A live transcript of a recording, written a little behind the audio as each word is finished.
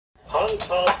ハン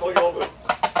ターと呼ぶ。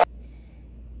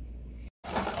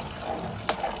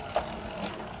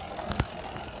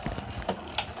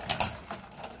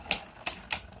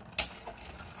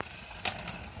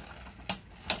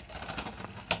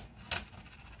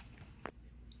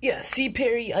Yeah, see,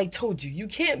 Perry, I told you, you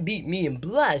can't beat me in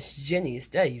Blast Genius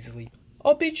that easily.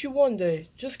 I'll beat you one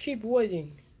day. Just keep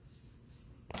waiting.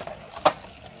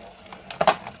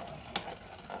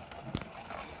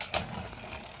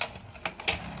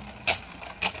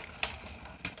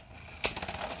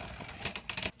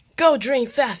 Go, Drain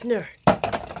Fafner!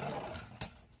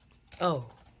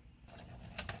 Oh.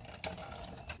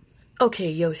 Okay,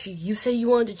 Yoshi, you say you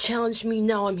wanted to challenge me,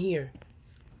 now I'm here.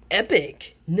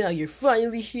 Epic! Now you're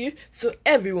finally here, so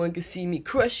everyone can see me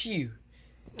crush you.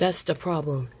 That's the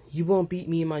problem. You won't beat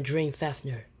me in my Drain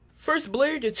Fafner. First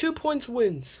player to 2 points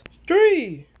wins.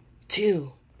 3,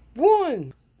 2,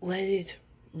 1. Let it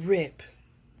rip.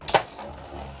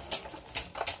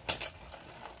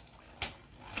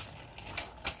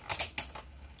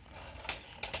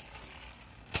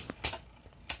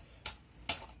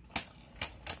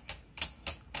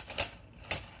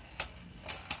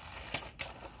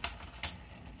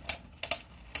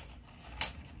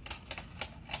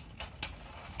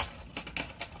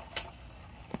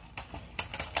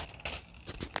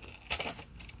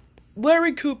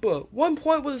 Larry Koopa, 1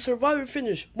 point with a survivor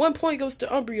finish. 1 point goes to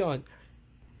Umbreon.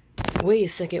 Wait a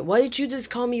second, why did you just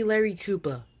call me Larry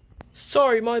Koopa?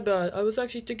 Sorry, my bad. I was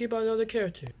actually thinking about another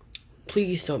character.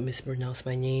 Please don't mispronounce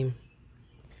my name.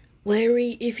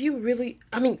 Larry, if you really...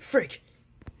 frick.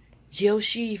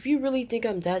 Yoshi, if you really think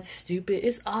I'm that stupid,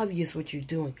 it's obvious what you're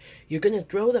doing. You're gonna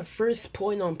throw the first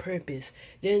point on purpose,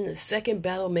 then in the second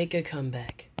battle make a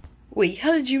comeback. Wait,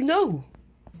 how did you know?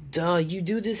 Duh, you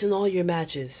do this in all your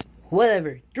matches.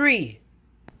 Whatever. 3,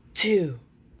 2,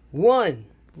 1.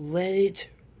 Let it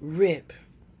rip.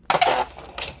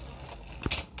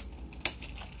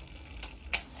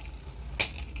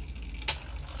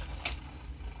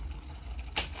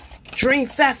 Drain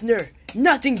Fafner,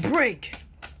 nothing break.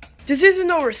 This isn't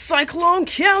our Cyclone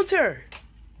counter.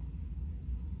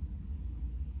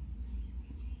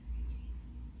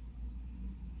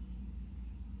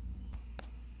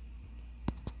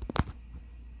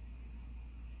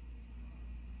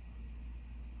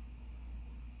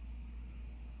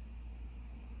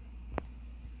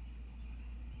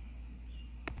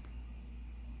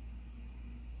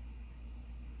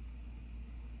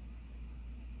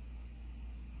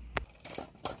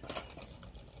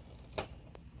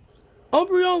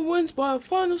 Umbreon wins by a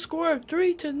final score of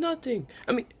 3-0.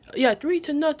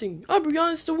 3-0.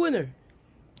 Umbreon is the winner.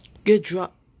 Good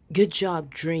job,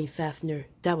 Drain Fafner.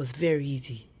 That was very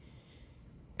easy.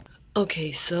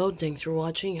 Okay, so thanks for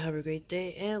watching. Have a great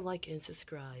day and like and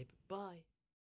subscribe. Bye.